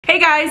Hey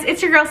guys,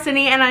 it's your girl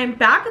Cindy and I'm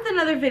back with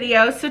another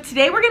video. So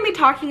today we're going to be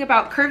talking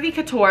about Curvy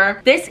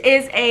Couture. This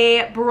is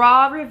a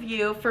bra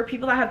review for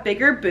people that have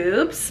bigger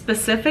boobs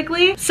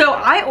specifically. So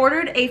I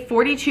ordered a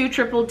 42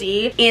 triple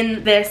D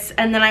in this,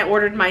 and then I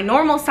ordered my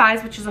normal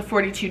size, which is a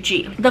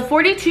 42G. The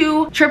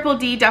 42 triple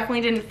D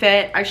definitely didn't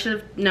fit. I should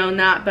have known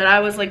that, but I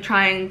was like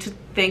trying to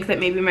think that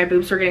maybe my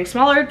boobs were getting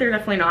smaller. They're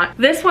definitely not.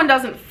 This one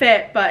doesn't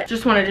fit, but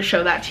just wanted to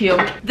show that to you.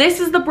 This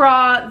is the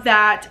bra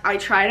that I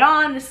tried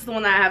on. This is the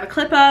one that I have a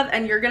clip of,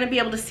 and you're gonna be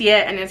able to see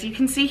it. And as you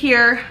can see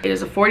here, it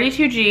is a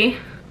 42G.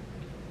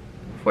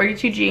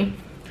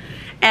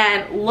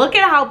 And look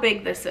at how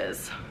big this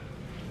is.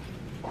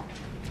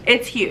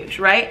 It's huge,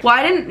 right? Well,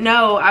 I didn't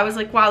know. I was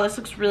like, wow, this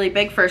looks really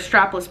big for a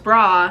strapless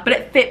bra, but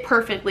it fit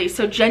perfectly.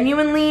 So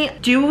genuinely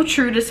do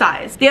true to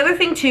size. The other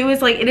thing too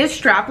is like it is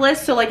strapless,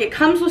 so like it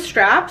comes with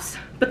straps,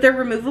 but they're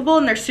removable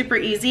and they're super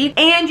easy,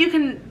 and you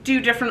can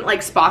do different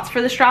like spots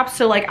for the straps.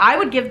 So like I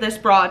would give this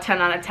bra a 10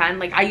 out of 10.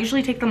 Like I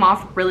usually take them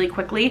off really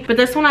quickly, but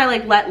this one I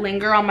like let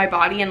linger on my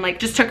body and like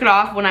just took it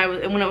off when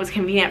it was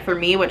convenient for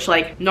me, which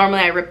like normally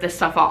I rip this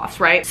stuff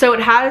off, right? So it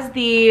has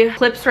the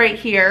clips right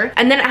here,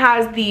 and then it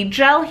has the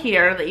gel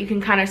here that you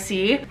can kind of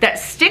see that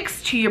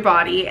sticks to your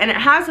body, and it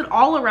has it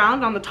all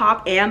around on the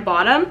top and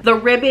bottom. The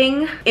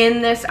ribbing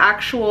in this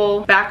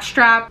actual back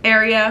strap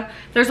area,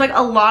 there's like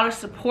a lot of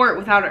support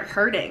without it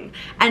hurting.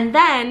 And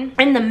then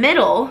in the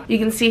middle, you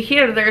can see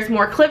here, there's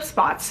more clip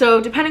spots.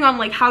 So depending on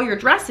like how your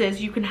dress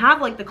is, you can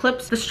have like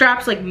the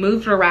straps like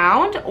moved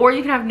around, or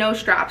you can have no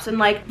straps. And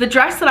like the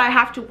dress that I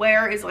have to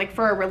wear is like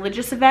for a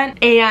religious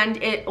event,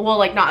 and well,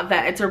 like not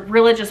event, it's a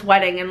religious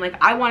wedding, and like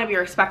I want to be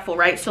respectful,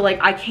 right? So like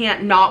I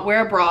can't not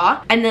wear a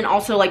bra, and then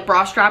also like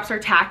bra straps are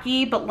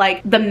tacky, but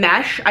like the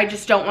mesh, I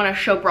just don't want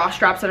to show bra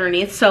straps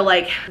underneath. So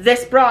like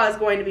this bra is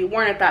going to be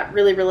worn at that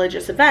really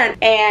religious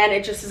event, and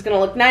it just is going to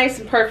look nice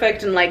and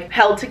perfect and like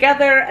held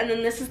together. And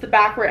then this is the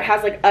back where it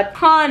has like a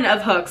ton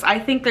of hooks. I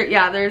think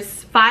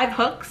there's 5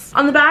 hooks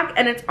on the back,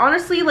 and it's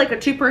honestly like a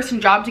 2-person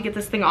job to get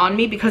this thing on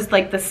me, because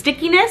like the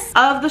stickiness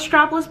of the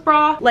strapless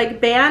bra like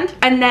band,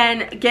 and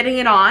then getting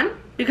it on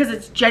because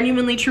it's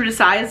genuinely true to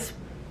size,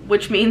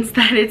 which means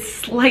that it's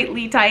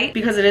slightly tight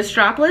because it is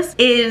strapless,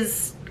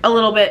 is a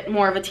little bit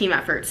more of a team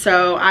effort.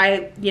 So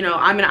I'm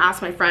gonna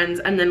ask my friends,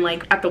 and then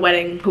like at the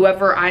wedding,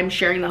 whoever I'm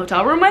sharing the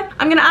hotel room with,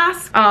 I'm gonna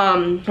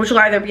ask, which will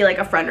either be like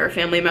a friend or a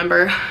family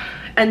member.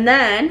 And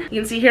then you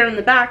can see here on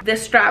the back,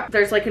 this strap,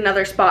 there's like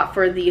another spot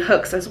for the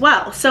hooks as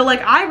well. So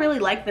like I really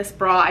like this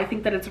bra. I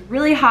think that it's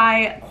really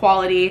high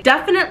quality.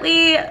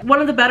 Definitely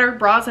one of the better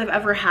bras I've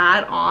ever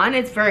had on.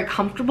 It's very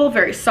comfortable,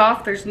 very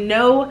soft. There's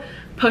no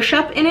push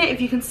up in it,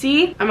 if you can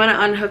see. I'm gonna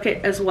unhook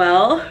it as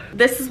well.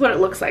 This is what it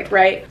looks like,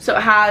 right? So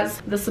it has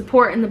the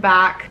support in the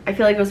back. I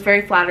feel like it was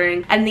very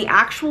flattering, and the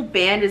actual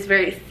band is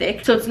very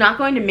thick, so it's not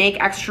going to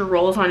make extra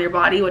rolls on your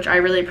body, which I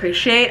really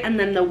appreciate. And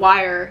then the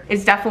wire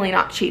is definitely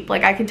not cheap.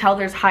 Like I can tell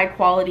there's high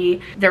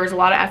quality. There was a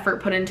lot of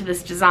effort put into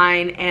this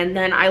design. And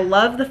then I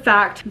love the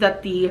fact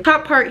that the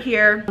top part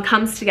here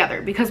comes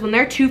together, because when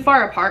they're too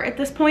far apart at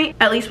this point,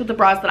 at least with the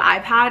bras that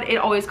I've had, it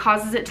always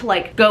causes it to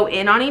like go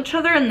in on each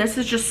other, and this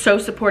is just so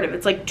supportive.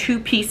 It's like 2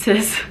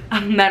 pieces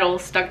of metal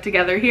stuck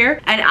together here,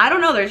 and I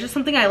don't know, there's just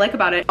something I like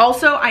about it.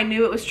 Also, I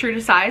knew it was true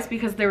to size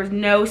because there was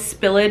no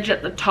spillage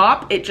at the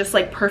top. It just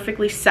like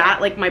perfectly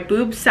sat, like my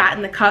boobs sat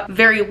in the cup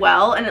very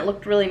well, and it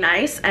looked really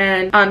nice,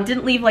 and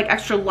didn't leave like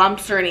extra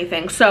lumps or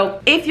anything.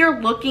 So if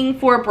you're looking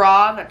for a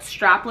bra that's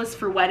strapless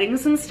for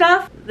weddings and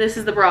stuff, this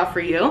is the bra for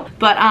you.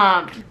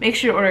 But make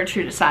sure to order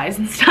true to size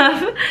and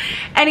stuff.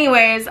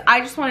 Anyways, I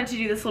just wanted to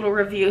do this little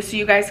review so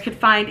you guys could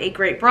find a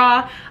great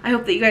bra. I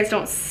hope that you guys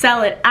don't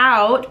sell it out,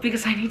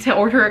 because I need to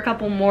order a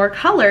couple more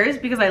colors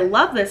because I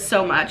love this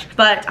so much.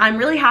 But I'm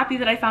really happy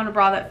that I found a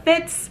bra that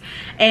fits,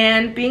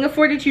 and being a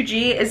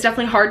 42G is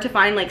definitely hard to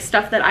find like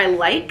stuff that I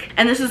like,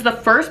 and this is the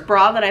first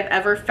bra that I've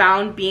ever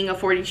found being a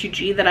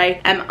 42G that I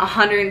am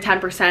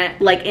 110%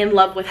 like in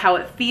love with how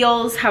it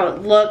feels, how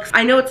it looks.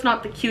 I know it's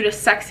not the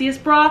cutest,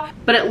 sexiest bra,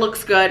 but it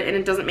looks good and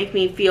it doesn't make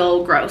me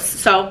feel gross.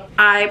 So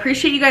I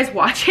appreciate you guys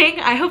watching.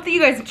 I hope that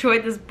you guys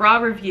enjoyed this bra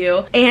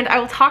review, and I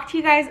will talk to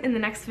you guys in the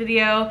next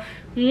video.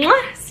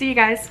 Mwah! See you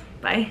guys.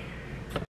 Bye.